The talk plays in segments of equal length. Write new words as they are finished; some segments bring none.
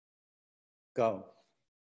Go.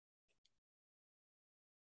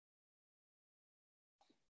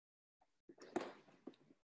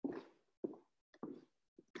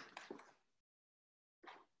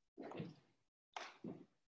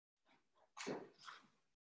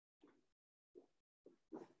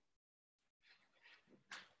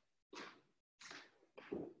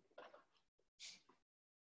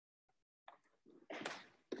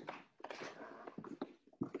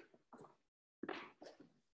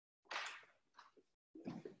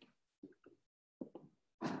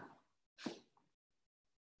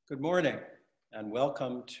 Good morning, and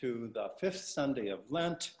welcome to the fifth Sunday of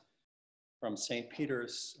Lent from St.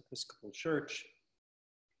 Peter's Episcopal Church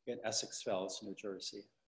in Essex Fells, New Jersey.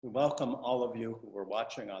 We welcome all of you who are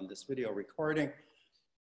watching on this video recording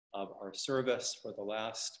of our service for the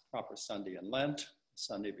last proper Sunday in Lent,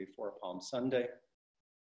 Sunday before Palm Sunday.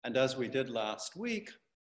 And as we did last week,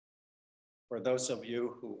 for those of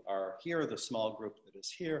you who are here, the small group that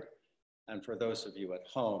is here, and for those of you at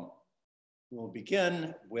home, we'll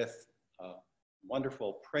begin with a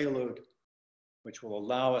wonderful prelude, which will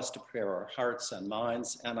allow us to prepare our hearts and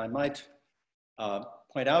minds. And I might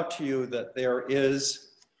point out to you that there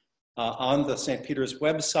is on the St. Peter's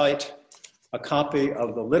website a copy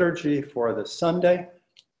of the liturgy for this Sunday,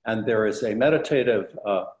 and there is a meditative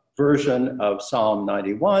version of Psalm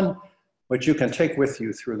 91, which you can take with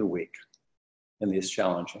you through the week in these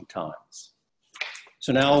challenging times.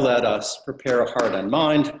 So now let us prepare heart and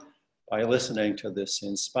mind by listening to this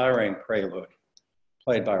inspiring prelude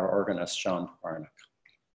played by our organist, John Barnick.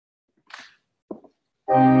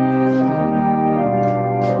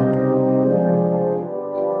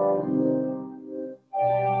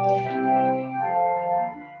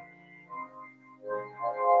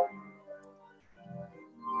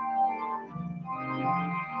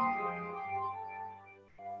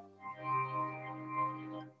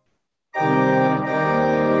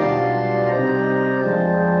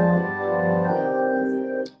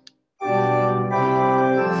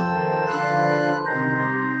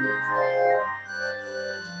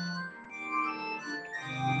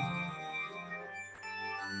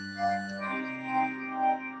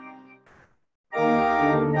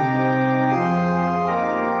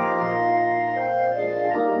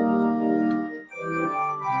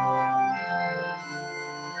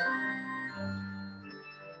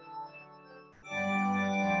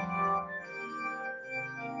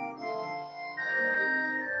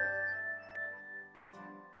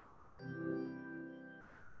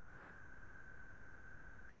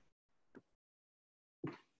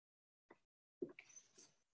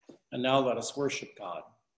 And now let us worship God.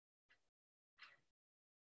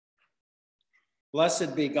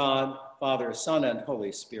 Blessed be God, Father, Son, and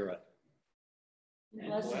Holy Spirit.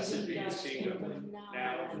 Blessed be his kingdom,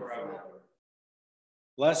 now and forever.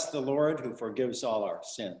 Bless the Lord who forgives all our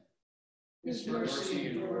sin. His mercy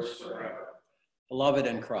endures forever. Beloved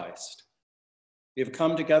in Christ, we have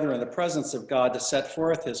come together in the presence of God to set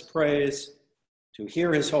forth his praise, to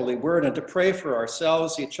hear his holy word, and to pray for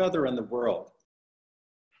ourselves, each other, and the world,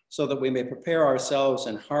 so that we may prepare ourselves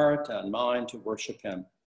in heart and mind to worship him.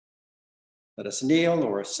 Let us kneel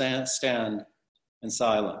or stand in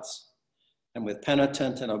silence, and with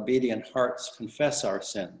penitent and obedient hearts confess our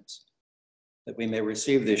sins, that we may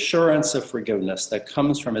receive the assurance of forgiveness that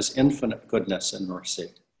comes from his infinite goodness and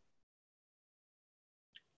mercy.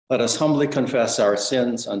 Let us humbly confess our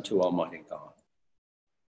sins unto Almighty God.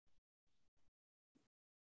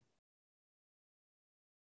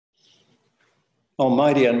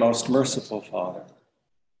 Almighty and most merciful Father,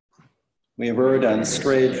 we have erred and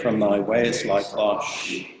strayed from thy ways like lost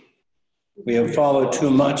sheep. We have followed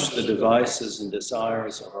too much the devices and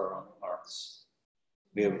desires of our own hearts.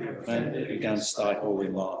 We have offended against thy holy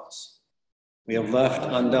laws. We have left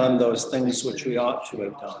undone those things which we ought to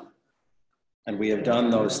have done, and we have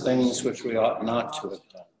done those things which we ought not to have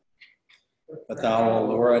done. But thou, O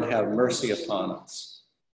Lord, have mercy upon us.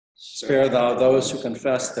 Spare thou those who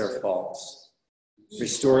confess their faults.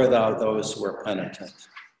 Restore thou those who are penitent,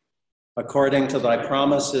 according to thy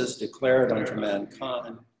promises declared unto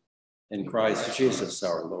mankind in Christ Jesus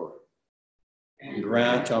our Lord. And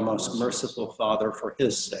grant, O most merciful Father, for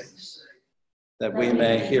his sake, that we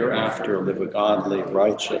may hereafter live a godly,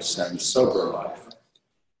 righteous, and sober life,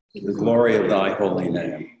 to the glory of thy holy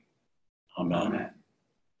name. Amen.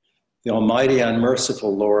 The Almighty and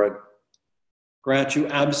merciful Lord grant you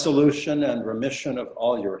absolution and remission of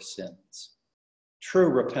all your sins, true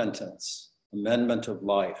repentance, amendment of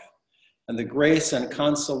life, and the grace and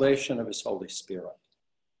consolation of his Holy Spirit.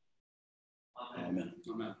 Amen.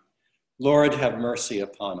 Amen. Lord, have mercy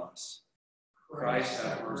upon us. Christ,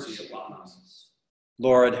 have mercy upon us.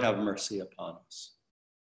 Lord, have mercy upon us.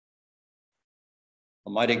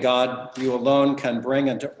 Almighty God, you alone can bring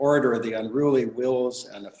into order the unruly wills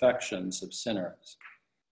and affections of sinners.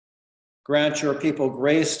 Grant your people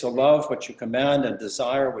grace to love what you command and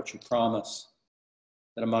desire what you promise,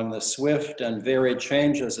 that among the swift and varied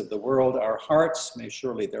changes of the world, our hearts may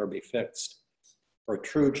surely there be fixed, for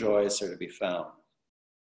true joys are to be found.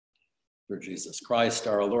 Through Jesus Christ,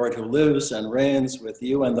 our Lord, who lives and reigns with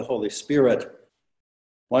you and the Holy Spirit,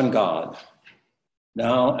 one God,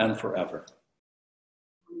 now and forever.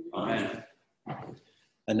 Amen.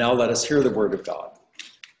 And now let us hear the word of God.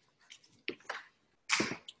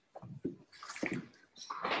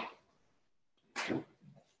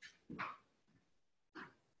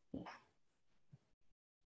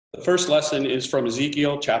 The first lesson is from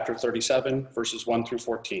Ezekiel chapter 37, verses 1 through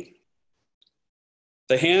 14.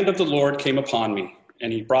 The hand of the Lord came upon me,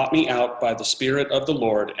 and he brought me out by the Spirit of the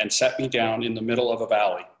Lord and set me down in the middle of a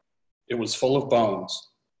valley. It was full of bones.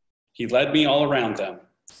 He led me all around them.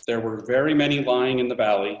 There were very many lying in the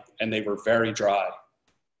valley, and they were very dry.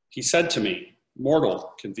 He said to me,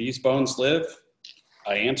 "Mortal, can these bones live?"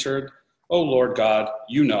 I answered, "O Lord God,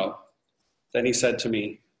 you know." Then he said to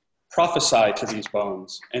me, "Prophesy to these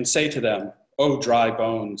bones, and say to them, O dry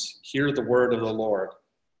bones, hear the word of the Lord.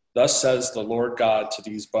 Thus says the Lord God to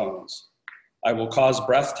these bones, I will cause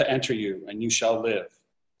breath to enter you, and you shall live.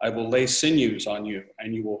 I will lay sinews on you,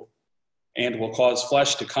 and will cause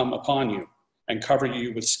flesh to come upon you, and cover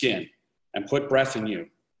you with skin, and put breath in you,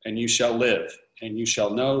 and you shall live, and you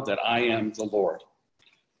shall know that I am the Lord."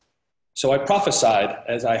 So I prophesied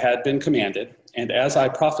as I had been commanded, and as I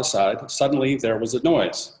prophesied, suddenly there was a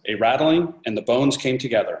noise, a rattling, and the bones came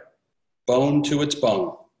together, bone to its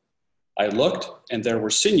bone. I looked, and there were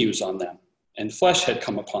sinews on them, and flesh had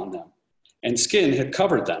come upon them, and skin had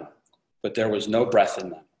covered them, but there was no breath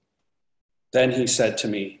in them. Then he said to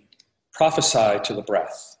me, "Prophesy to the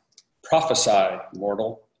breath. Prophesy,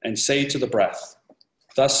 mortal, and say to the breath,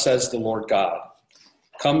 Thus says the Lord God,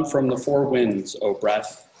 Come from the four winds, O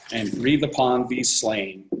breath, and breathe upon these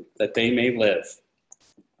slain, that they may live."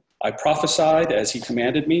 I prophesied as he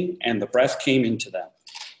commanded me, and the breath came into them,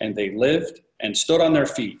 and they lived and stood on their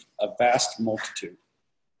feet, a vast multitude.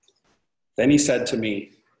 Then he said to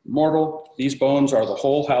me, "Mortal, these bones are the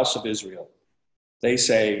whole house of Israel. They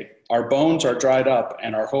say, Our bones are dried up,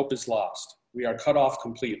 and our hope is lost. We are cut off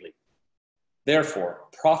completely. Therefore,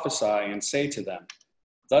 prophesy and say to them,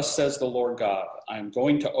 Thus says the Lord God, I am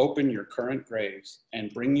going to open your current graves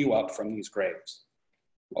and bring you up from these graves,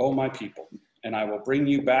 O my people, and I will bring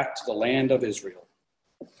you back to the land of Israel.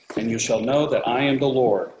 And you shall know that I am the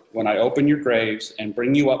Lord when I open your graves and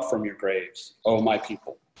bring you up from your graves, O my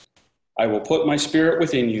people. I will put my spirit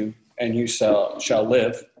within you, and you shall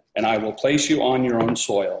live, and I will place you on your own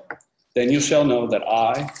soil. Then you shall know that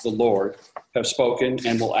I, the Lord, have spoken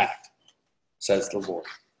and will act, says the Lord.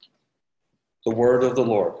 The word of the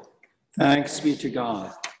Lord. Thanks be to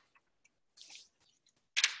God.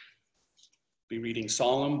 Be reading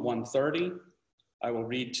Psalm 130. I will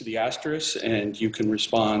read to the asterisk, and you can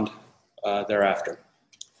respond thereafter.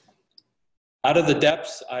 Out of the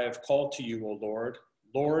depths I have called to you, O Lord.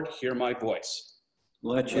 Lord, hear my voice.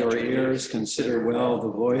 Let your ears consider well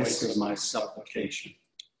the voice of my supplication.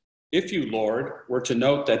 If you, Lord, were to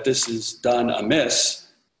note that this is done amiss,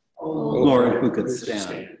 O Lord, who could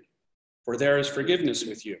stand? For there is forgiveness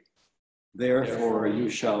with you. Therefore you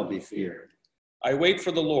shall be feared. I wait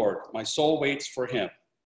for the Lord. My soul waits for him.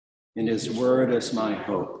 In his word is my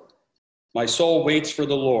hope. My soul waits for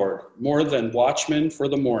the Lord, more than watchmen for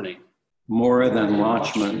the morning. More than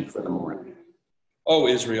watchmen for the morning. O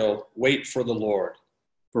Israel, wait for the Lord.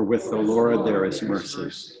 For with the Lord there is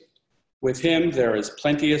mercy. With him there is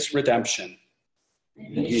plenteous redemption.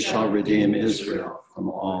 And he shall redeem Israel from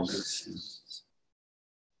all their sins.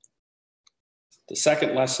 The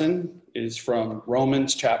second lesson is from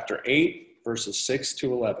Romans chapter 8, verses 6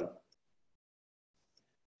 to 11.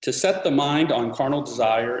 To set the mind on carnal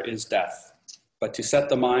desire is death, but to set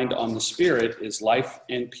the mind on the Spirit is life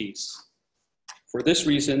and peace. For this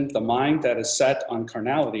reason, the mind that is set on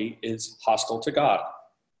carnality is hostile to God.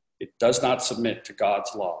 It does not submit to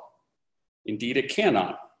God's law. Indeed, it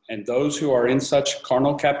cannot, and those who are in such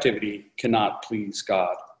carnal captivity cannot please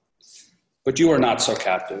God. But you are not so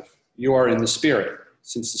captive. You are in the Spirit,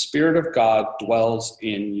 since the Spirit of God dwells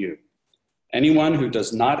in you. Anyone who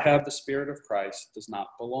does not have the Spirit of Christ does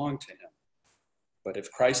not belong to him. But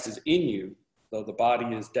if Christ is in you, though the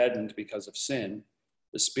body is deadened because of sin,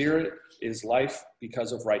 the Spirit is life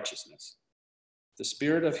because of righteousness. The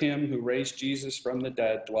Spirit of him who raised Jesus from the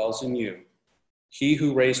dead dwells in you. He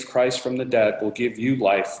who raised Christ from the dead will give you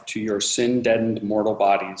life to your sin-deadened mortal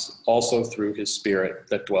bodies, also through his Spirit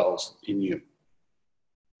that dwells in you.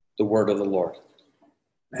 The word of the Lord.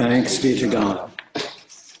 Thanks be to God.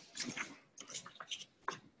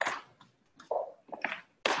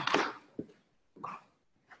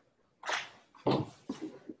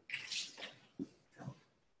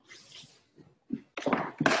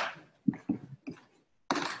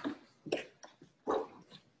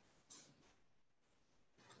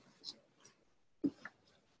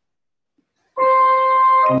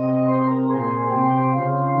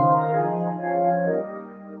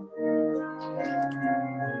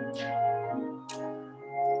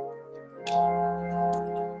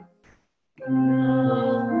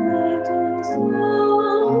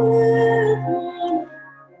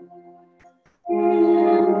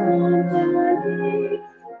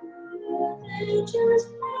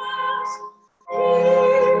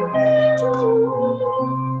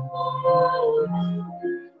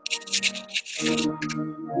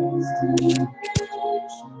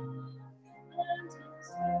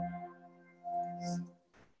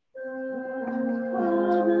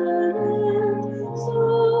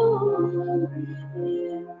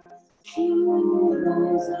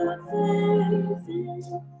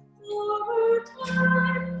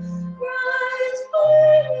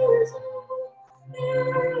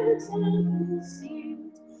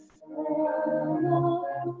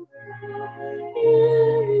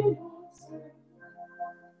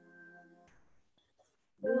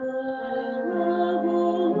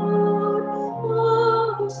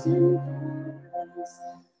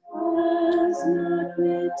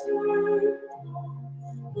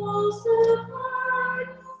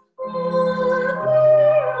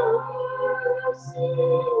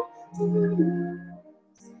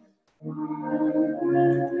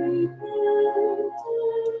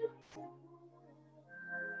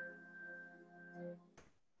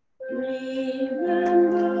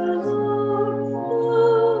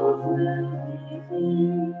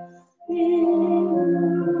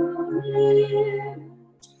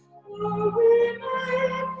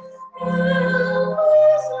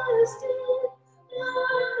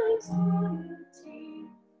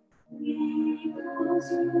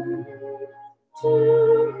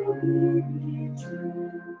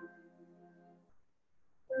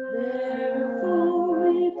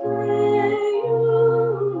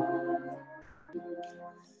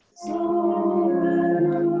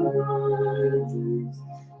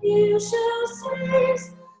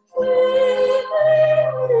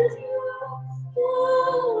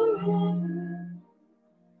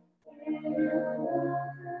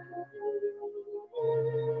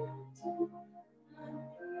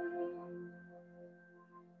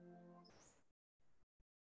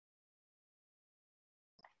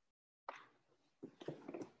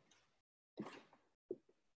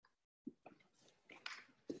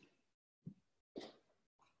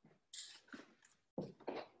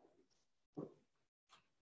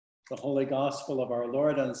 The Holy Gospel of our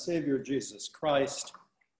Lord and Savior Jesus Christ,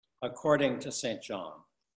 according to St. John.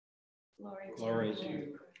 Glory to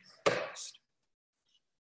you, Christ.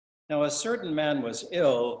 Now a certain man was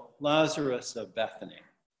ill, Lazarus of Bethany,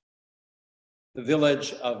 the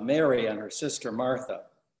village of Mary and her sister Martha.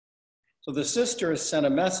 So the sisters sent a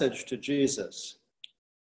message to Jesus,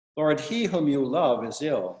 "Lord, he whom you love is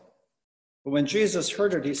ill." But when Jesus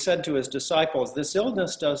heard it, he said to his disciples, "This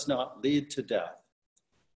illness does not lead to death.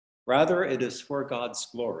 Rather, it is for God's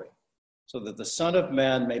glory, so that the Son of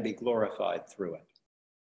Man may be glorified through it."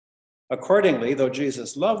 Accordingly, though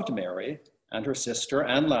Jesus loved Mary and her sister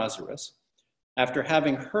and Lazarus, after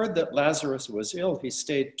having heard that Lazarus was ill, he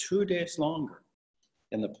stayed 2 days longer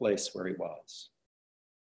in the place where he was.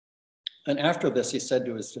 And after this, he said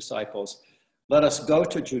to his disciples, "Let us go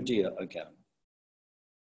to Judea again."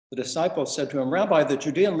 The disciples said to him, "Rabbi, the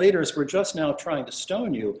Judean leaders were just now trying to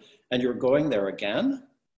stone you, and you're going there again?"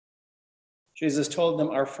 Jesus told them,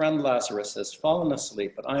 "Our friend Lazarus has fallen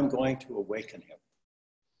asleep, but I'm going to awaken him."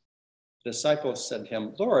 The disciples said to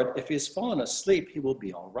him, "Lord, if he's fallen asleep, he will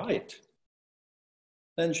be all right."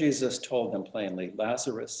 Then Jesus told them plainly,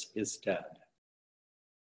 "Lazarus is dead."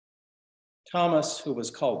 Thomas, who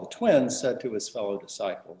was called the twin, said to his fellow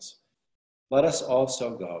disciples, "Let us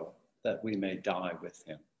also go, that we may die with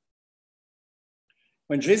him."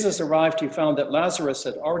 When Jesus arrived, he found that Lazarus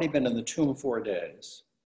had already been in the tomb 4 days.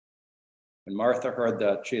 When Martha heard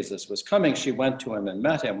that Jesus was coming, she went to him and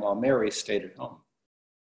met him, while Mary stayed at home.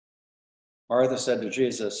 Martha said to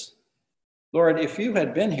Jesus, "Lord, if you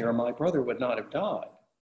had been here, my brother would not have died.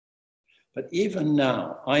 But even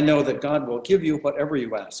now, I know that God will give you whatever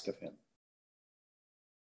you ask of him."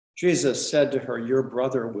 Jesus said to her, "Your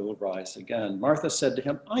brother will rise again." Martha said to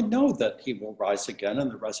him, "I know that he will rise again in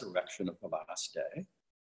the resurrection of the last day."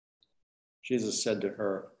 Jesus said to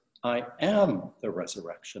her, "I am the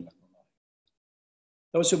resurrection and the life.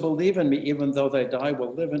 Those who believe in me, even though they die,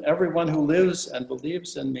 will live, and everyone who lives and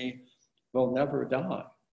believes in me will never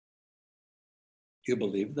die." "Do you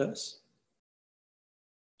believe this?"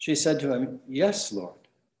 She said to him, "Yes, Lord.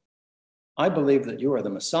 I believe that you are the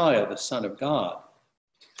Messiah, the Son of God,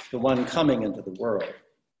 the one coming into the world."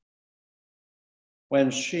 When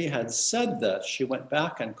she had said this, she went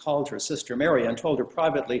back and called her sister Mary and told her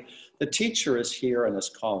privately, "The teacher is here and is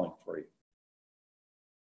calling for you."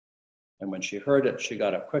 And when she heard it, she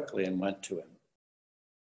got up quickly and went to him.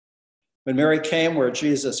 When Mary came where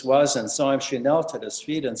Jesus was and saw him, she knelt at his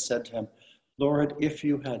feet and said to him, "Lord, if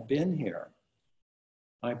you had been here,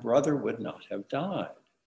 my brother would not have died."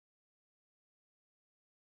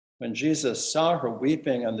 When Jesus saw her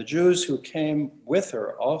weeping and the Jews who came with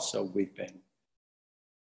her also weeping,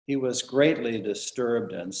 he was greatly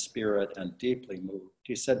disturbed in spirit and deeply moved.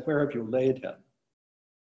 He said, "Where have you laid him?"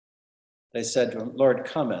 They said to him, "Lord,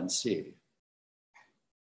 come and see."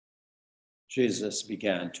 Jesus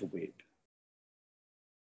began to weep.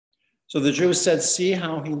 So the Jews said, "See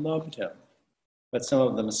how he loved him." But some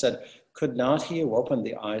of them said, "Could not he who opened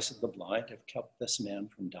the eyes of the blind have kept this man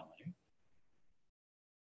from dying?"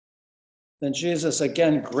 Then Jesus,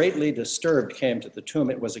 again greatly disturbed, came to the tomb.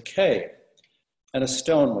 It was a cave, and a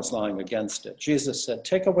stone was lying against it. Jesus said,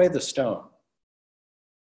 "Take away the stone."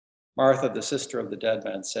 Martha, the sister of the dead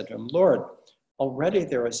man, said to him, "Lord, already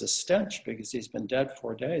there is a stench because he's been dead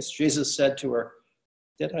 4 days." Jesus said to her,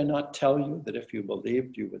 "Did I not tell you that if you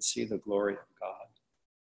believed, you would see the glory of God?"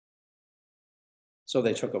 So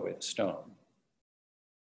they took away the stone.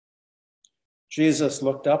 Jesus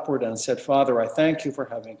looked upward and said, "Father, I thank you for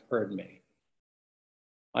having heard me.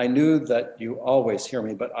 I knew that you always hear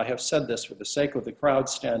me, but I have said this for the sake of the crowd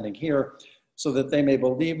standing here, so that they may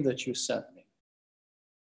believe that you sent me."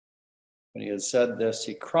 When he had said this,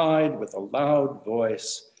 he cried with a loud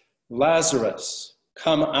voice, "Lazarus,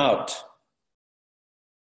 come out."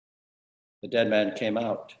 The dead man came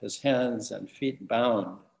out, his hands and feet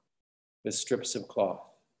bound with strips of cloth,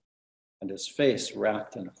 and his face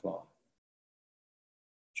wrapped in a cloth.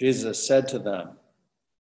 Jesus said to them,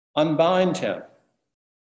 "Unbind him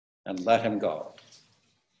and let him go."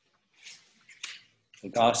 The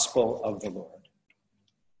Gospel of the Lord.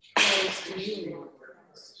 Praise to you, Lord.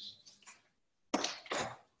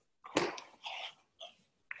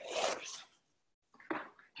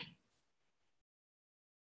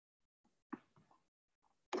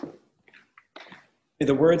 May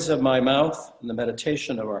the words of my mouth and the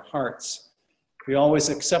meditation of our hearts be always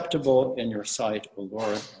acceptable in your sight, O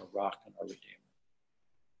Lord, our rock and our Redeemer.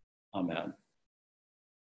 Amen.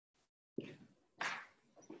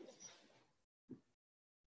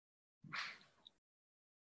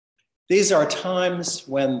 These are times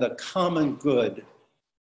when the common good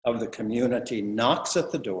of the community knocks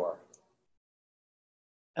at the door,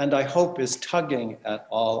 and I hope is tugging at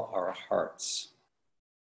all our hearts.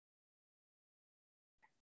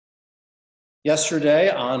 Yesterday,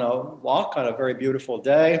 on a walk on a very beautiful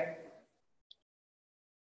day,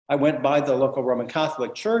 I went by the local Roman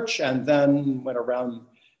Catholic church and then went around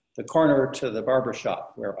the corner to the barber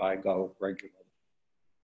shop where I go regularly.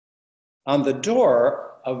 On the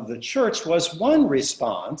door of the church was one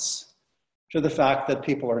response to the fact that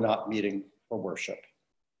people are not meeting for worship.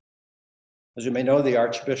 As you may know, the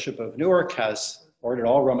Archbishop of Newark has ordered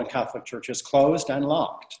all Roman Catholic churches closed and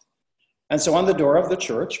locked. And so on the door of the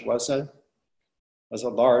church was a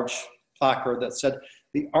large placard that said,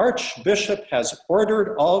 "The Archbishop has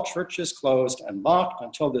ordered all churches closed and locked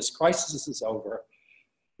until this crisis is over.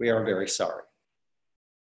 We are very sorry."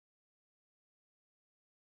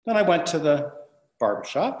 Then I went to the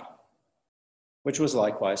barbershop, which was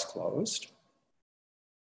likewise closed.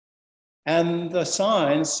 And the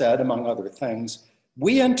sign said, among other things,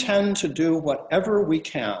 "We intend to do whatever we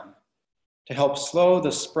can to help slow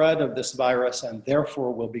the spread of this virus and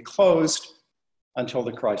therefore will be closed until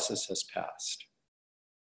the crisis has passed.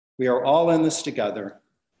 We are all in this together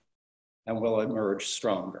and will emerge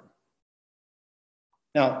stronger."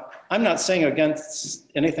 Now, I'm not saying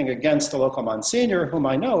anything against the local Monsignor, whom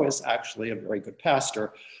I know is actually a very good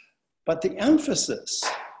pastor, but the emphasis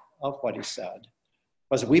of what he said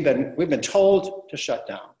was we've been told to shut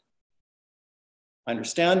down. I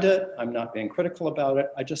understand it. I'm not being critical about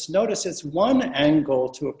it. I just notice it's one angle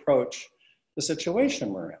to approach the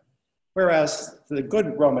situation we're in. Whereas the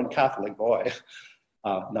good Roman Catholic boy,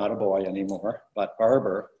 not a boy anymore, but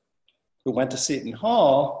barber, who went to Seton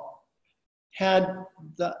Hall, had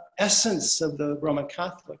the essence of the Roman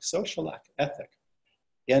Catholic social ethic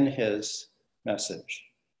in his message.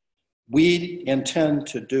 We intend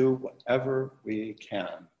to do whatever we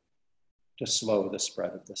can to slow the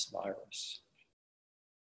spread of this virus.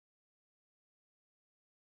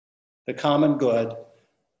 The common good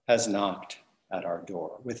has knocked at our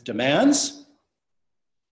door with demands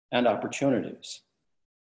and opportunities.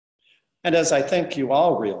 And as I think you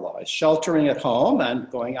all realize, sheltering at home and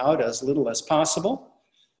going out as little as possible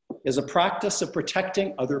is a practice of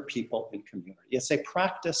protecting other people in community. It's a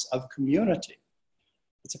practice of community.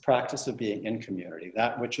 It's a practice of being in community.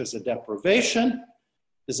 That which is a deprivation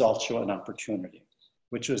is also an opportunity,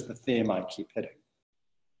 which is the theme I keep hitting.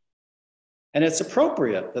 And it's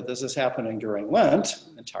appropriate that this is happening during Lent,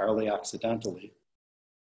 entirely accidentally,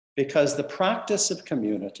 because the practice of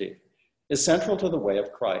community is central to the way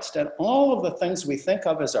of Christ. And all of the things we think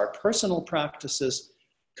of as our personal practices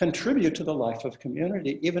contribute to the life of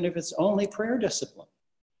community, even if it's only prayer discipline.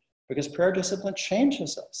 Because prayer discipline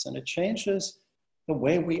changes us, and it changes the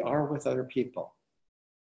way we are with other people.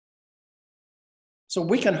 So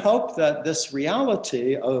we can hope that this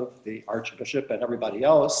reality of the Archbishop and everybody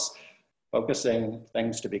else focusing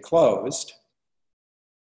things to be closed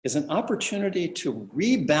is an opportunity to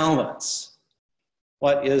rebalance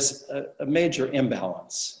what is a major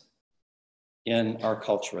imbalance in our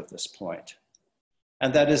culture at this point.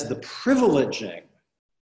 And that is the privileging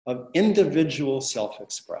of individual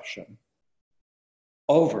self-expression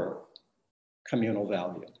over communal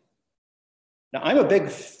value. Now, I'm a big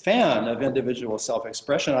fan of individual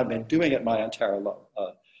self-expression. I've been doing it my entire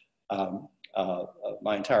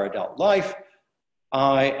adult life.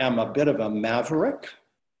 I am a bit of a maverick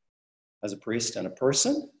as a priest and a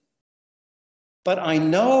person, but I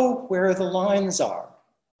know where the lines are.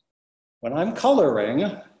 When I'm coloring,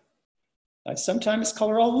 I sometimes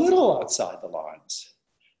color a little outside the lines,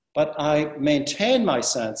 but I maintain my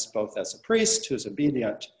sense, both as a priest who's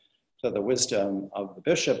obedient to the wisdom of the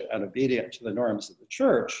bishop and obedient to the norms of the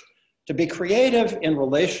church, to be creative in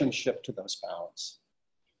relationship to those bounds,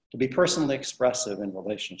 to be personally expressive in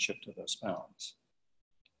relationship to those bounds.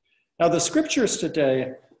 Now, the scriptures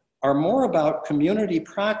today are more about community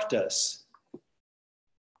practice.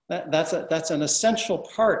 That's an essential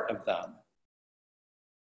part of them.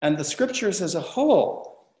 And the scriptures as a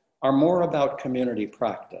whole are more about community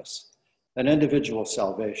practice than individual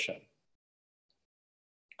salvation.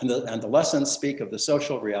 And the lessons speak of the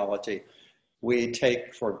social reality we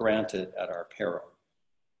take for granted at our peril.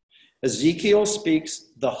 Ezekiel speaks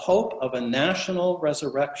the hope of a national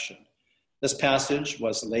resurrection. This passage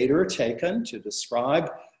was later taken to describe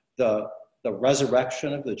the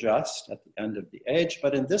resurrection of the just at the end of the age,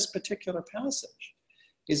 but in this particular passage,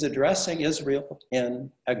 he's addressing Israel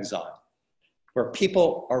in exile, where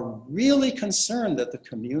people are really concerned that the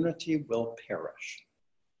community will perish,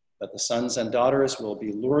 that the sons and daughters will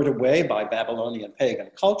be lured away by Babylonian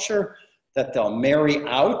pagan culture, that they'll marry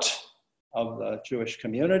out of the Jewish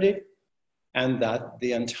community, and that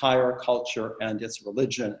the entire culture and its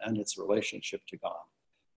religion and its relationship to God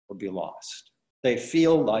will be lost. They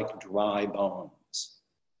feel like dry bones.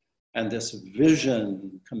 And this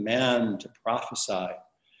vision, command to prophesy,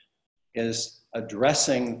 is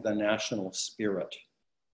addressing the national spirit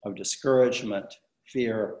of discouragement,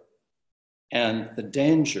 fear, and the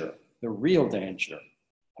danger, the real danger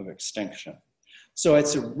of extinction. So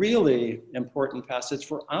it's a really important passage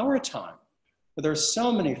for our time, where there are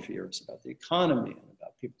so many fears about the economy and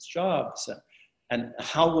about people's jobs, and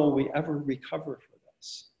how will we ever recover from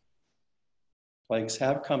this? Plagues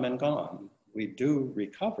have come and gone. We do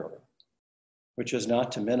recover, which is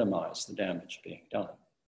not to minimize the damage being done.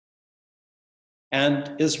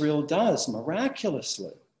 And Israel does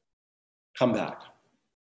miraculously come back.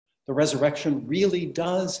 The resurrection really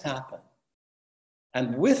does happen.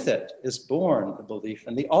 And with it is born the belief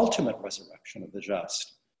in the ultimate resurrection of the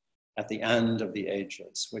just at the end of the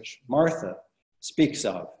ages, which Martha speaks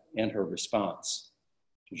of in her response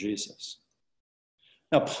to Jesus.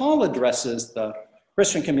 Now, Paul addresses the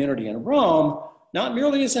Christian community in Rome not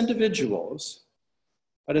merely as individuals,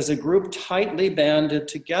 but as a group tightly banded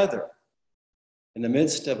together in the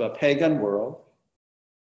midst of a pagan world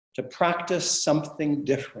to practice something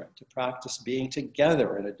different, to practice being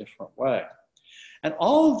together in a different way. And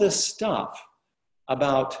all of this stuff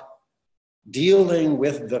about dealing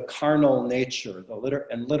with the carnal nature,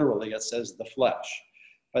 and literally it says the flesh,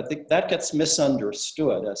 but that gets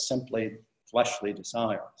misunderstood as simply fleshly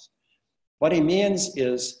desires. What he means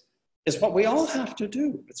is what we all have to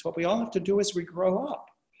do. It's what we all have to do as we grow up.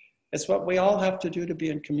 It's what we all have to do to be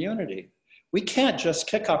in community. We can't just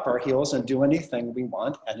kick up our heels and do anything we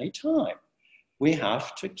want anytime. we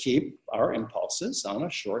have to keep our impulses on a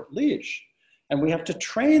short leash. And we have to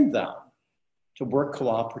train them to work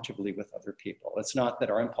cooperatively with other people. It's not that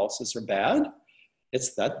our impulses are bad,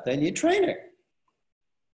 it's that they need training.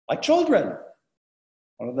 Like children.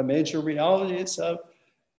 One of the major realities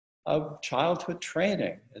of childhood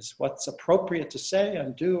training is what's appropriate to say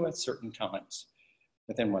and do at certain times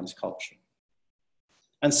within one's culture.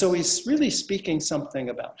 And so he's really speaking something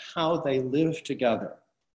about how they live together,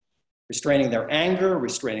 restraining their anger,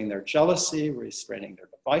 restraining their jealousy, restraining their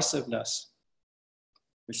divisiveness,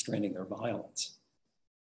 restraining their violence.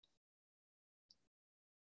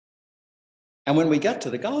 And when we get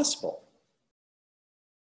to the gospel,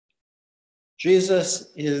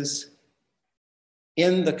 Jesus is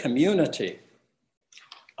in the community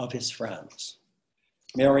of his friends.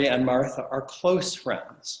 Mary and Martha are close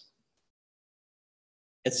friends.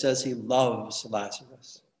 It says he loves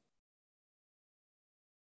Lazarus.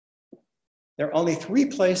 There are only 3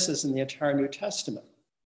 places in the entire New Testament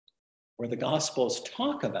where the Gospels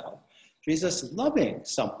talk about Jesus loving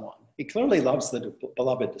someone. He clearly loves the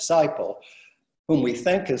beloved disciple, whom we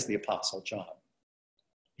think is the Apostle John.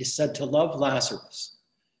 He's said to love Lazarus.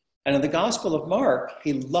 And in the Gospel of Mark,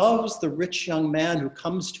 he loves the rich young man who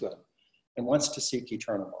comes to him and wants to seek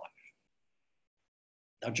eternal life.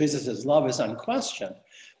 Now, Jesus' love is unquestioned,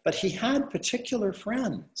 but he had particular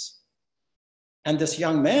friends. And this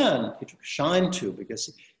young man he took a shine to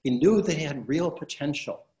because he knew that he had real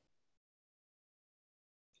potential.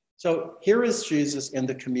 So here is Jesus in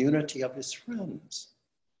the community of his friends.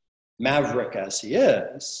 Maverick as he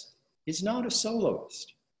is, he's not a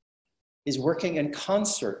soloist. He's working in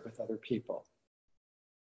concert with other people.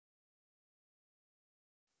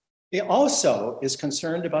 He also is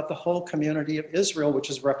concerned about the whole community of Israel,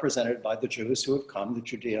 which is represented by the Jews who have come, the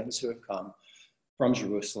Judeans who have come from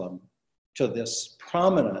Jerusalem to this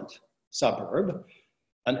prominent suburb,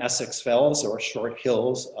 an Essex Fells or short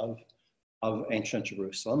hills of ancient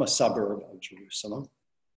Jerusalem, a suburb of Jerusalem,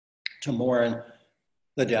 to mourn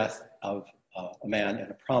the death of a man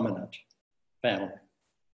in a prominent family.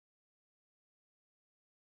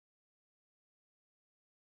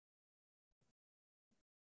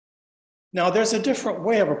 Now, there's a different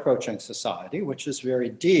way of approaching society, which is very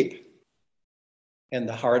deep in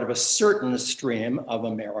the heart of a certain stream of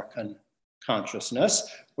American consciousness,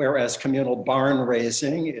 whereas communal barn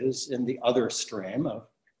raising is in the other stream of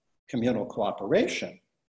communal cooperation.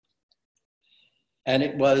 And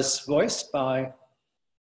it was voiced by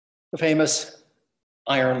the famous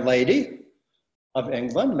Iron Lady of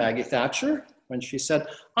England, Maggie Thatcher, when she said,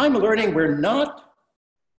 "I'm learning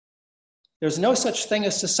there's no such thing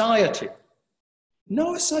as society.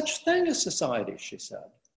 No such thing as society," she said.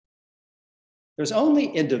 There's only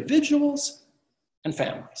individuals and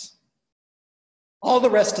families. All the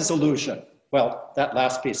rest is illusion. Well, that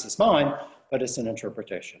last piece is mine, but it's an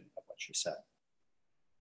interpretation of what she said.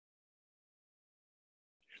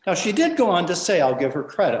 Now, she did go on to say, I'll give her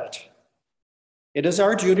credit, it is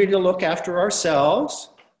our duty to look after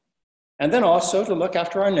ourselves and then also to look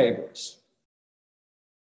after our neighbors.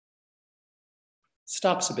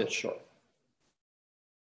 Stops a bit short.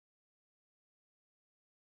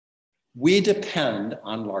 We depend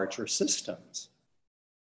on larger systems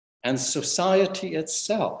and society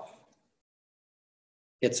itself,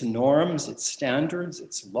 its norms, its standards,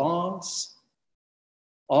 its laws,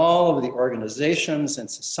 all of the organizations in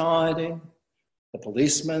society, the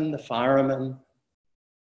policemen, the firemen,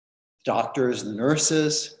 doctors, the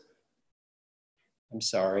nurses. I'm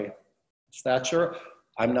sorry, Thatcher,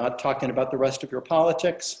 I'm not talking about the rest of your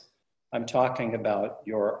politics. I'm talking about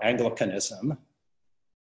your Anglicanism.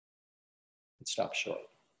 It stops short.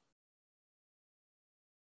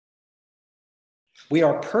 We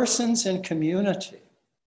are persons in community,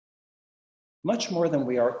 much more than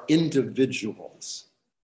we are individuals.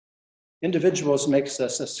 Individuals makes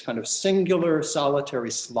us this kind of singular,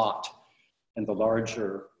 solitary slot in the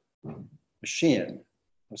larger machine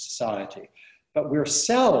of society. But we're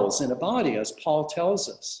cells in a body, as Paul tells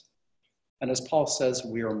us. And as Paul says,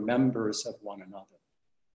 we are members of one another.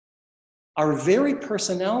 Our very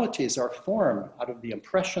personalities are formed out of the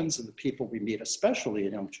impressions of the people we meet, especially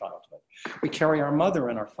in young childhood. We carry our mother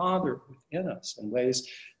and our father within us in ways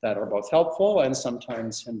that are both helpful and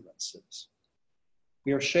sometimes hindrances.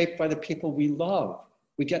 We are shaped by the people we love.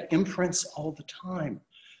 We get imprints all the time.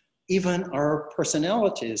 Even our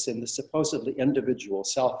personalities in the supposedly individual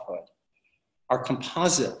selfhood are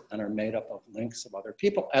composite and are made up of links of other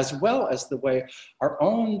people, as well as the way our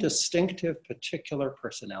own distinctive particular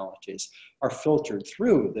personalities are filtered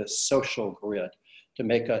through this social grid to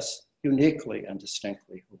make us uniquely and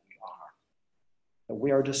distinctly who we are. that we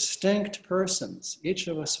are distinct persons, each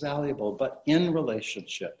of us valuable, but in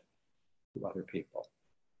relationship to other people.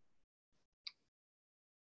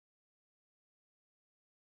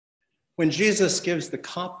 When Jesus gives the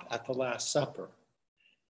cup at the Last Supper,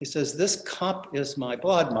 he says, "This cup is my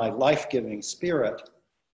blood, my life-giving spirit,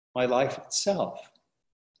 my life itself,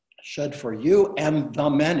 shed for you and the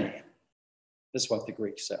many," is what the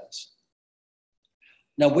Greek says.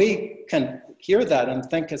 Now we can hear that and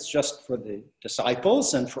think it's just for the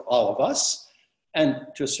disciples and for all of us, and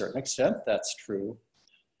to a certain extent that's true.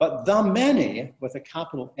 But the many, with a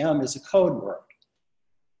capital M, is a code word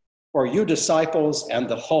for you disciples and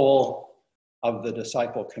the whole of the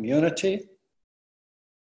disciple community.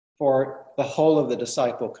 For the whole of the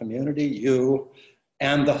disciple community, you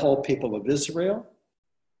and the whole people of Israel.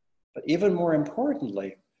 But even more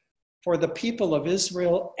importantly, for the people of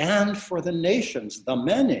Israel and for the nations, the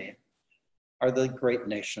many are the great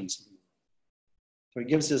nations of the world. So he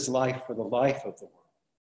gives his life for the life of the world.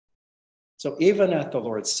 So even at the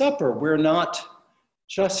Lord's Supper, we're not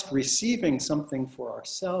just receiving something for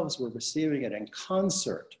ourselves, we're receiving it in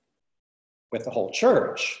concert with the whole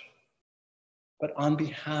church, but on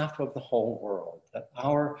behalf of the whole world, that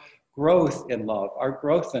our growth in love, our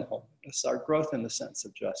growth in holiness, our growth in the sense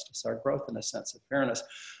of justice, our growth in the sense of fairness,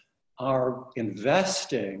 our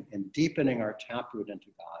investing in deepening our taproot into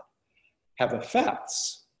God have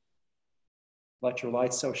effects. Let your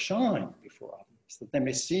light so shine before others that they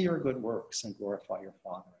may see your good works and glorify your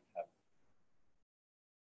Father in heaven.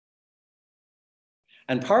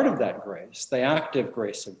 And part of that grace, the active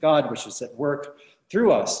grace of God, which is at work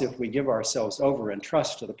through us if we give ourselves over and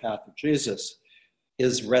trust to the path of Jesus,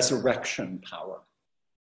 is resurrection power.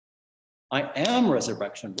 I am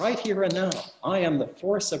resurrection right here and now. I am the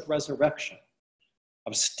force of resurrection,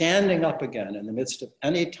 of standing up again in the midst of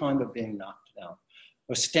any time of being knocked down,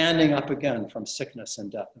 of standing up again from sickness and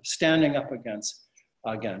death, of standing up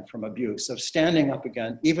again from abuse, of standing up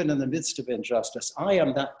again even in the midst of injustice. I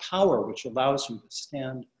am that power which allows you to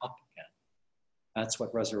stand up again. That's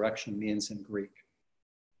what resurrection means in Greek.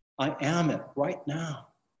 I am it right now.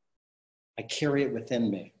 I carry it within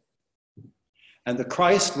me. And the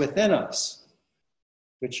Christ within us,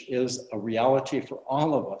 which is a reality for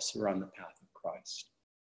all of us who are on the path of Christ.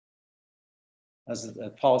 As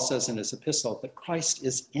Paul says in his epistle, that Christ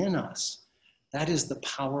is in us. That is the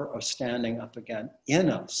power of standing up again in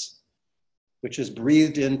us, which is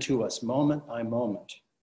breathed into us moment by moment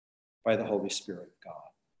by the Holy Spirit of God.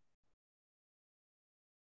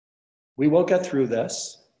 We will get through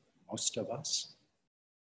this, most of us.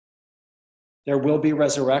 There will be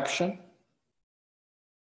resurrection.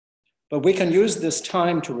 But we can use this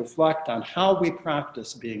time to reflect on how we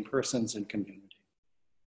practice being persons in community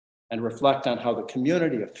and reflect on how the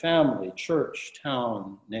community of family, church,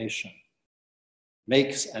 town, nation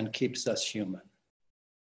makes and keeps us human,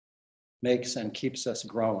 makes and keeps us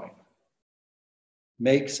growing,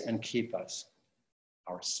 makes and keep us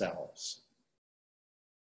ourselves.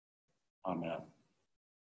 Amen.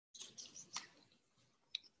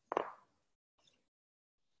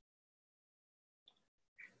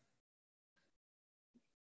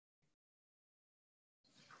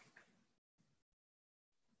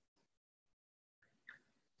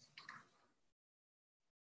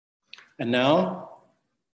 And now,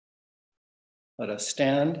 let us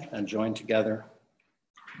stand and join together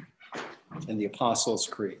in the Apostles'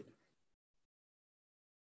 Creed.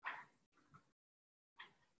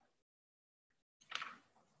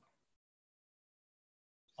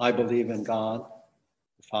 I believe in God,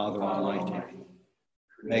 the Father Almighty,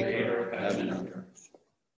 maker of heaven and earth.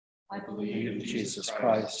 I believe in Jesus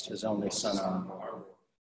Christ, his only Son, our Lord,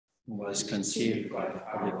 who was conceived by the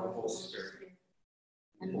power of the Holy Spirit,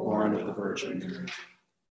 and born of the Virgin Mary.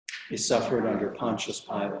 He suffered under Pontius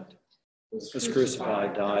Pilate, was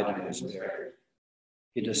crucified, died, and was buried.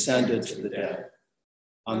 He descended to the dead.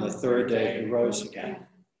 On the third day he rose again.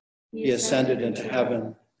 He ascended into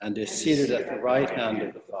heaven and is seated at the right hand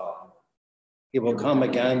of the Father. He will come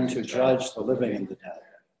again to judge the living and the dead.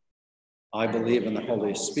 I believe in the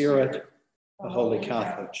Holy Spirit, the Holy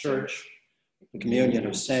Catholic Church, the communion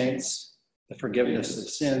of saints, the forgiveness of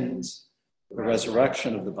sins, the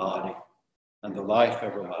resurrection of the body, and the life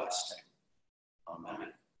everlasting. Amen.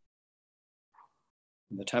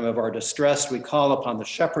 In the time of our distress, we call upon the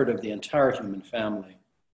shepherd of the entire human family,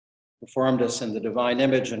 who formed us in the divine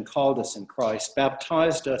image and called us in Christ,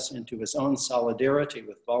 baptized us into his own solidarity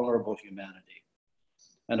with vulnerable humanity,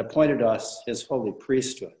 and appointed us his holy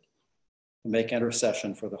priesthood to make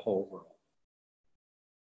intercession for the whole world.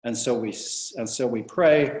 And so we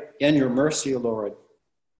pray, in your mercy, O Lord,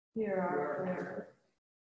 hear our prayer.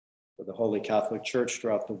 for the Holy Catholic Church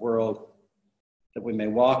throughout the world, that we may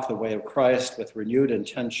walk the way of Christ with renewed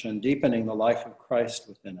intention, deepening the life of Christ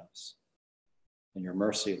within us. In your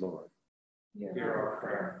mercy, Lord. Hear our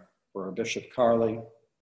prayer. For our Bishop Carly,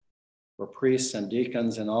 for priests and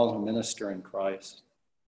deacons and all who minister in Christ,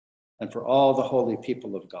 and for all the holy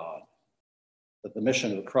people of God, that the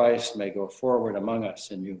mission of Christ may go forward among us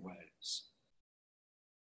in new ways.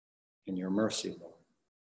 In your mercy, Lord.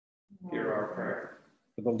 Hear our prayer.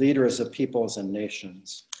 For the leaders of peoples and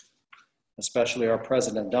nations, especially our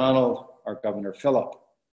President Donald, our Governor Philip,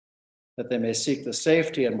 that they may seek the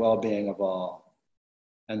safety and well-being of all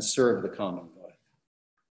and serve the common good.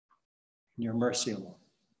 In your mercy, Lord.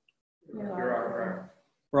 Hear our prayer.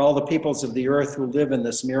 For all the peoples of the earth who live in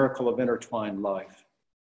this miracle of intertwined life,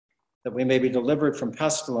 that we may be delivered from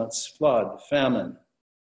pestilence, flood, famine,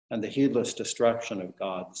 and the heedless destruction of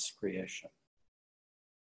God's creation.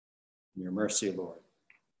 In your mercy, Lord.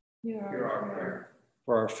 Hear our prayer.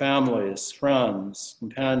 For our families, friends,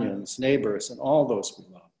 companions, neighbors, and all those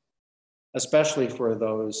we love, especially for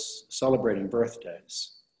those celebrating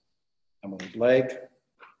birthdays. Emily Blake,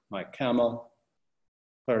 Mike Camel,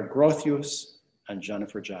 Claire Grothius, and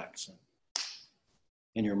Jennifer Jackson.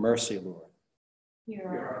 In your mercy, Lord. Hear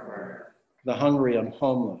our prayer. For the hungry and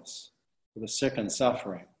homeless, for the sick and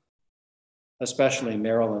suffering, especially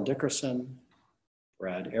Marilyn Dickerson,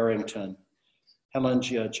 Brad Arrington, Helen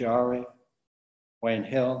Giagiari, Wayne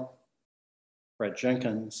Hill, Fred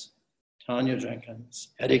Jenkins, Tanya Jenkins,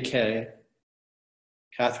 Eddie Kay,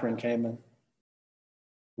 Catherine Kamen,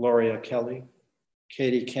 Gloria Kelly,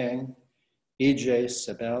 Katie King, E.J.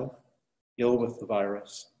 Sibel, ill with the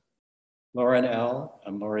virus, Lauren L.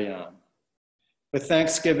 and Lorianne, with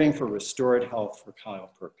thanksgiving for restored health for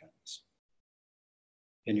Kyle Perkins.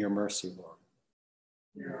 In your mercy, Lord.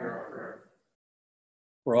 Hear our prayer.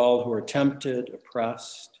 For all who are tempted,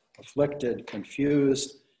 oppressed, afflicted,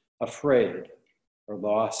 confused, afraid, or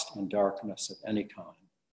lost in darkness of any kind.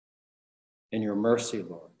 In your mercy,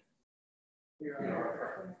 Lord. Hear our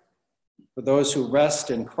prayer. For those who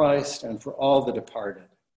rest in Christ and for all the departed,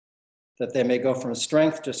 that they may go from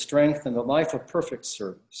strength to strength in the life of perfect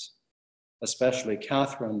service, especially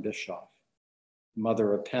Catherine Bischoff,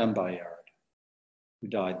 mother of Pam Bayard, who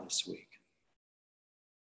died this week.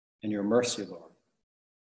 In your mercy, Lord.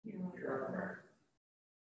 Hear our prayer.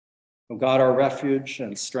 O God, our refuge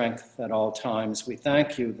and strength at all times, we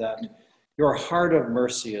thank you that your heart of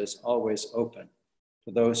mercy is always open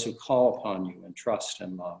to those who call upon you and trust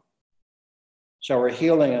and love. Shower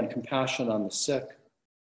healing and compassion on the sick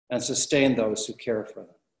and sustain those who care for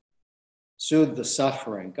them. Soothe the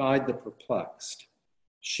suffering, guide the perplexed,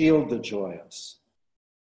 shield the joyous,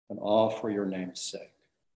 and all for your name's sake.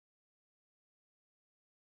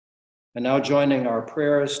 And now joining our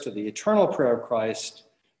prayers to the eternal prayer of Christ,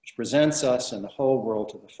 which presents us and the whole world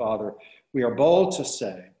to the Father, we are bold to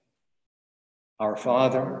say, Our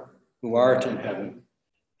Father, who art in heaven,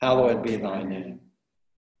 hallowed be thy name.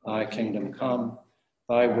 Thy kingdom come,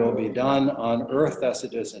 thy will be done on earth as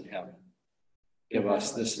it is in heaven. Give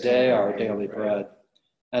us this day our daily bread,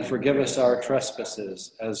 and forgive us our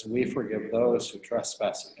trespasses as we forgive those who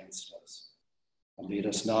trespass against us. And lead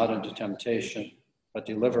us not into temptation, but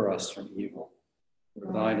deliver us from evil.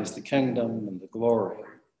 For thine is the kingdom and the glory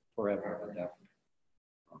forever and ever.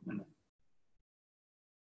 Amen.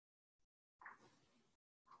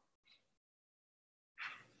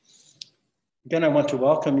 Again, I want to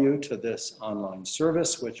welcome you to this online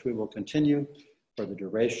service, which we will continue for the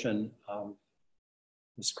duration of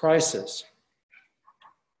this crisis.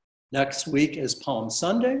 Next week is Palm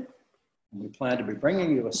Sunday, and we plan to be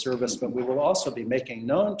bringing you a service, but we will also be making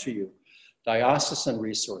known to you diocesan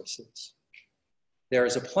resources. There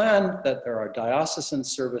is a plan that there are diocesan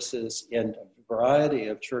services in a variety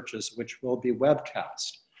of churches which will be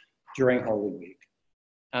webcast during Holy Week.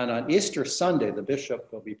 And on Easter Sunday, the bishop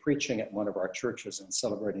will be preaching at one of our churches and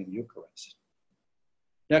celebrating the Eucharist.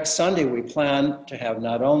 Next Sunday, we plan to have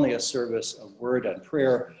not only a service of word and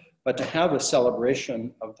prayer, but to have a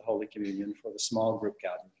celebration of the Holy Communion for the small group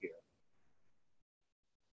gathered here.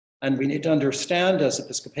 And we need to understand as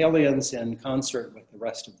Episcopalians in concert with the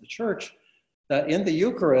rest of the church that in the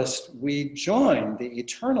Eucharist, we join the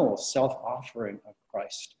eternal self-offering of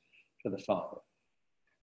Christ to the Father.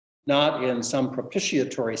 Not in some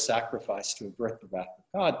propitiatory sacrifice to avert the wrath of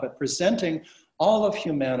God, but presenting all of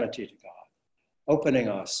humanity to God, opening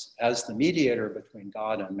us as the mediator between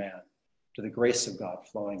God and man to the grace of God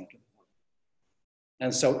flowing into the world.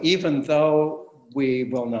 And so even though we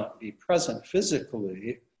will not be present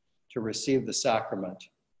physically to receive the sacrament,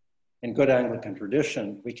 in good Anglican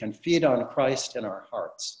tradition, we can feed on Christ in our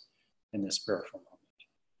hearts in this prayerful moment.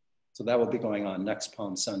 So that will be going on next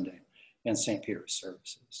Palm Sunday in St. Peter's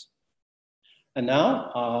services. And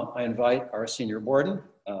now I invite our senior warden,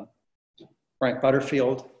 Frank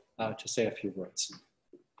Butterfield, to say a few words.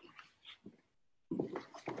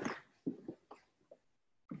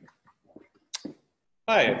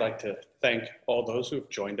 Hi, I'd like to thank all those who have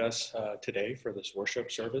joined us today for this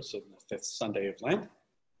worship service on the 5th Sunday of Lent.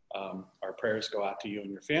 Our prayers go out to you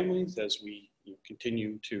and your families as we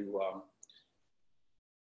continue to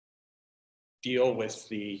deal with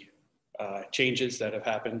the changes that have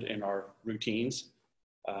happened in our routines.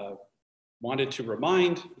 Wanted to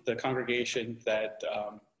remind the congregation that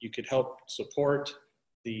you could help support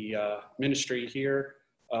the ministry here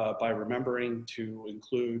by remembering to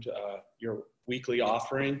include your weekly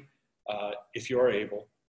offering if you're able.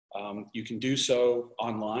 You can do so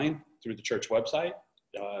online through the church website.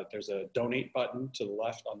 There's a donate button to the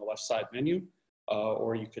left on the left side menu,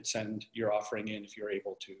 or you could send your offering in if you're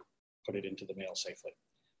able to put it into the mail safely.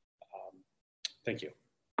 Thank you.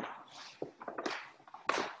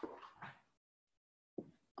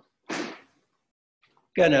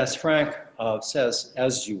 Again, as Frank says,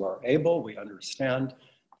 as you are able, we understand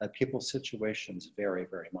that people's situations vary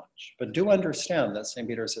very much. But do understand that St.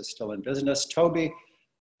 Peter's is still in business. Toby,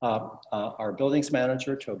 our buildings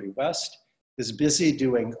manager, Toby West, is busy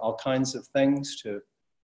doing all kinds of things to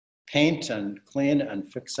paint and clean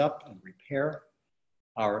and fix up and repair.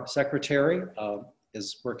 Our secretary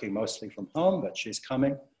is working mostly from home, but she's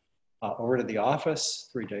coming over to the office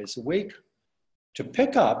 3 days a week to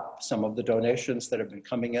pick up some of the donations that have been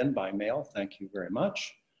coming in by mail. Thank you very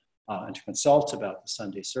much. And to consult about the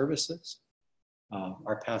Sunday services.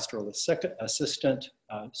 Our pastoral assistant,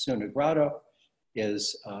 Sue Negrado,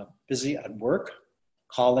 is busy at work,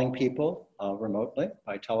 calling people remotely,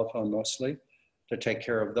 by telephone mostly, to take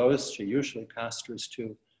care of those she usually pastors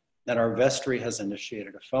to. Then our vestry has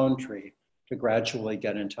initiated a phone tree to gradually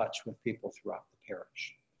get in touch with people throughout the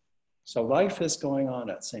parish. So life is going on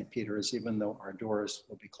at St. Peter's, even though our doors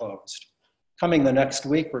will be closed. Coming the next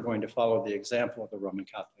week, we're going to follow the example of the Roman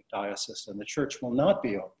Catholic Diocese, and the church will not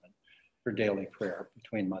be open for daily prayer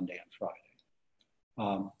between Monday and Friday.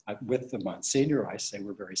 With the Monsignor, I say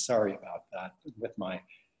we're very sorry about that. With my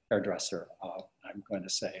hairdresser, I'm going to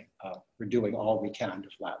say we're doing all we can to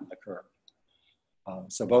flatten the curve.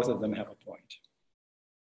 So both of them have a point.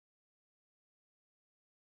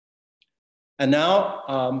 And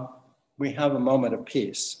now we have a moment of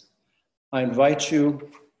peace. I invite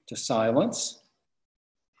you to silence,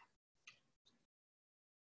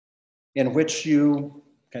 in which you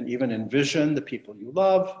can even envision the people you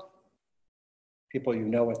love, people you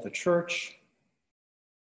know at the church,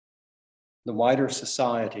 the wider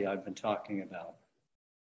society I've been talking about,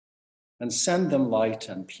 and send them light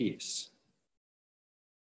and peace.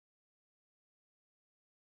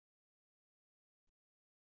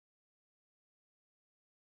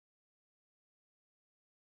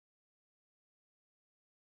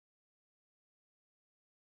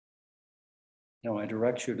 Now I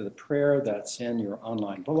direct you to the prayer that's in your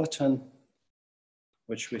online bulletin,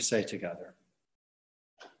 which we say together.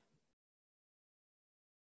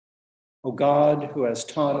 O God, who has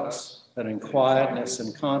taught us that in quietness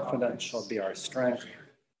and confidence shall be our strength,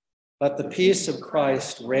 let the peace of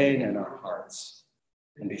Christ reign in our hearts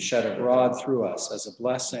and be shed abroad through us as a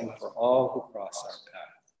blessing for all who cross our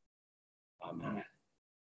path. Amen.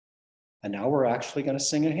 And now we're actually going to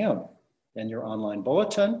sing a hymn. In your online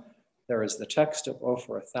bulletin, there is the text of "Oh,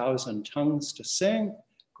 for a Thousand Tongues to Sing,"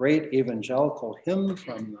 great evangelical hymn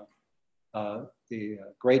from the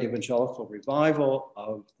great evangelical revival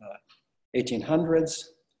of the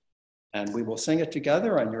 1800s. And we will sing it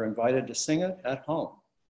together, and you're invited to sing it at home.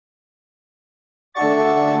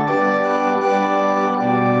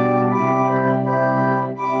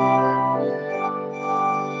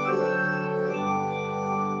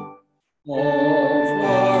 Oh,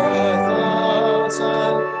 for a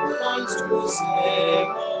thousand tongues to sing,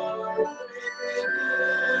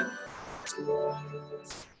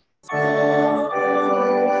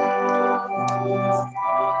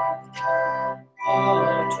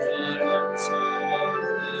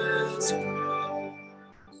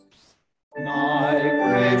 my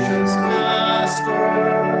gracious Master,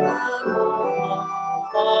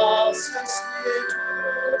 us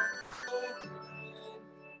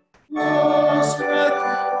no strength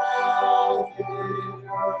of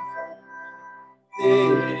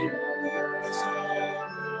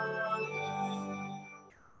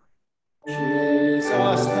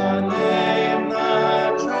Jesus, the name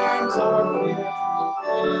that charms our feet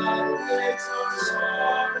and makes our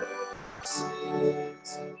sorrow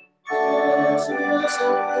cease.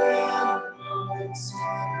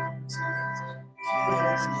 Jesus,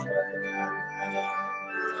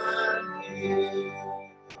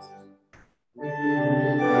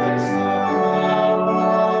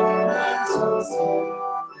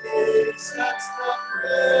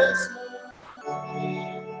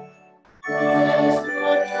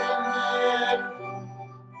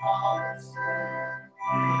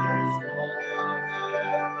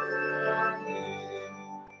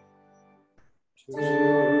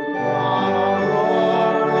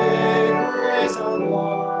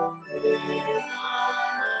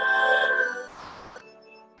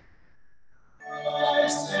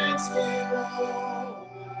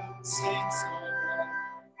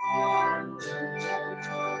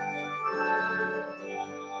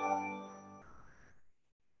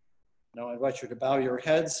 Now I invite you to bow your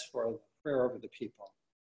heads for prayer over the people.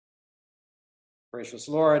 Gracious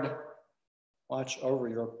Lord, watch over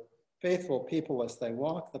your faithful people as they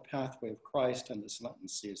walk the pathway of Christ in this Lenten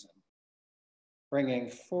season, bringing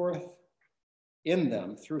forth in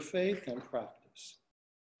them through faith and practice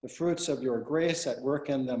the fruits of your grace at work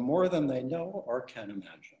in them more than they know or can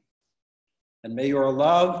imagine. And may your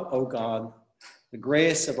love, O God, the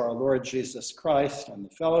grace of our Lord Jesus Christ, and the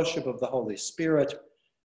fellowship of the Holy Spirit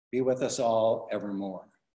be with us all evermore.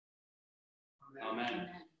 Amen.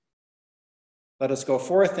 Let us go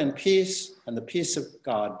forth in peace, and the peace of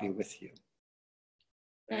God be with you.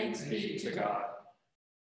 Thanks be to God.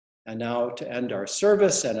 And now to end our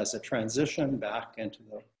service and as a transition back into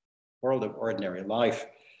the world of ordinary life,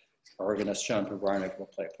 our organist John Pavarnik will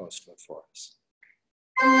play a postlude for us.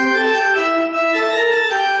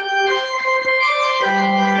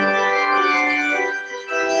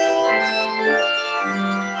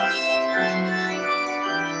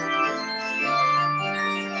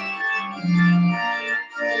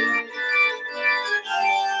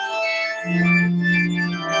 Thank you.